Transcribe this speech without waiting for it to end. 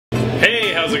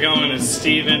how's it going? It's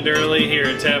Stephen Durley here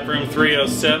at Taproom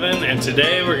 307, and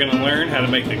today we're going to learn how to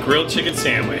make the grilled chicken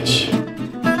sandwich.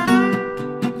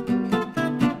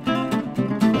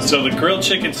 So the grilled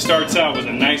chicken starts out with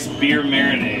a nice beer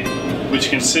marinade, which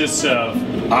consists of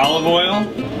olive oil,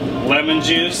 lemon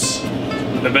juice,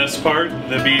 the best part,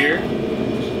 the beer,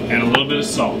 and a little bit of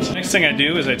salt. Next thing I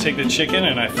do is I take the chicken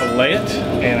and I fillet it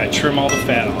and I trim all the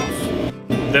fat off.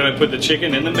 Then I put the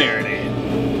chicken in the marinade.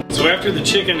 So after the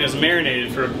chicken is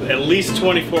marinated for at least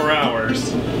 24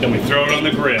 hours, then we throw it on the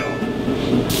grill.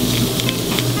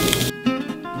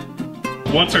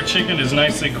 Once our chicken is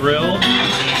nicely grilled, we're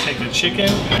going to take the chicken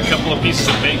and a couple of pieces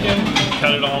of bacon and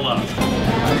cut it all up.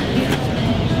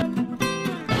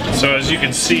 So as you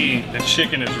can see, the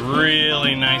chicken is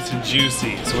really nice and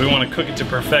juicy. So we want to cook it to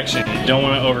perfection. You don't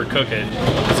want to overcook it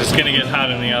because it's going to get hot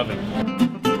in the oven.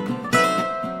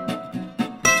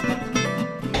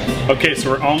 Okay, so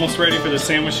we're almost ready for the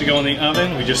sandwich to go in the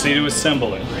oven. We just need to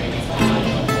assemble it.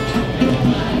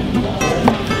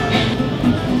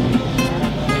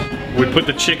 We put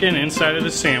the chicken inside of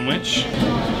the sandwich,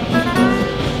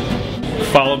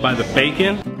 followed by the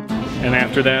bacon, and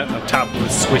after that, on top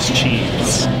with Swiss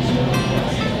cheese.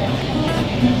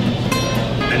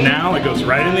 And now it goes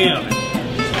right in the oven.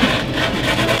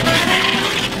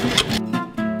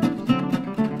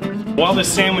 While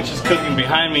this sandwich is cooking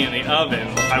behind me in the oven,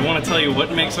 I want to tell you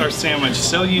what makes our sandwich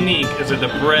so unique is that the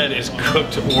bread is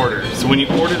cooked to order. So when you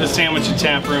order the sandwich at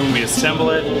Taproom, we assemble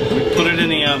it, we put it in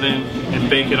the oven, and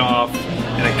bake it off,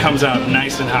 and it comes out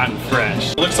nice and hot and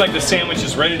fresh. It looks like the sandwich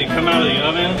is ready to come out of the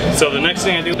oven. So the next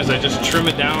thing I do is I just trim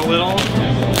it down a little.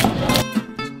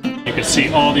 You can see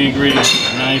all the ingredients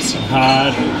are nice and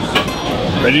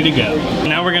hot, ready to go.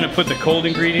 Now we're going to put the cold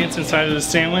ingredients inside of the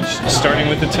sandwich, starting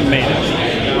with the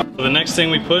tomato. The next thing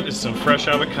we put is some fresh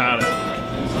avocado.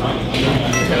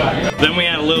 Then we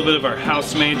add a little bit of our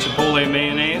house-made Chipotle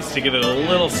mayonnaise to give it a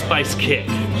little spice kick.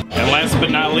 And last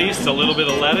but not least, a little bit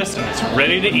of lettuce, and it's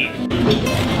ready to eat.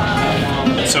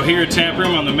 So here at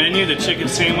Taproom on the menu, the chicken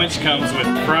sandwich comes with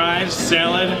fries,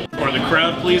 salad, or the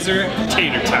crowd pleaser,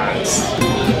 tater tots.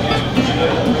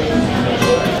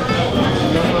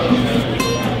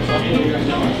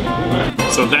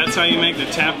 So that's how you make the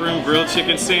Taproom grilled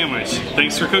chicken sandwich.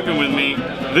 Thanks for cooking with me.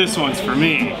 This one's for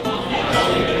me.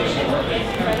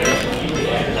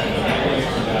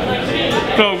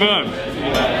 So good.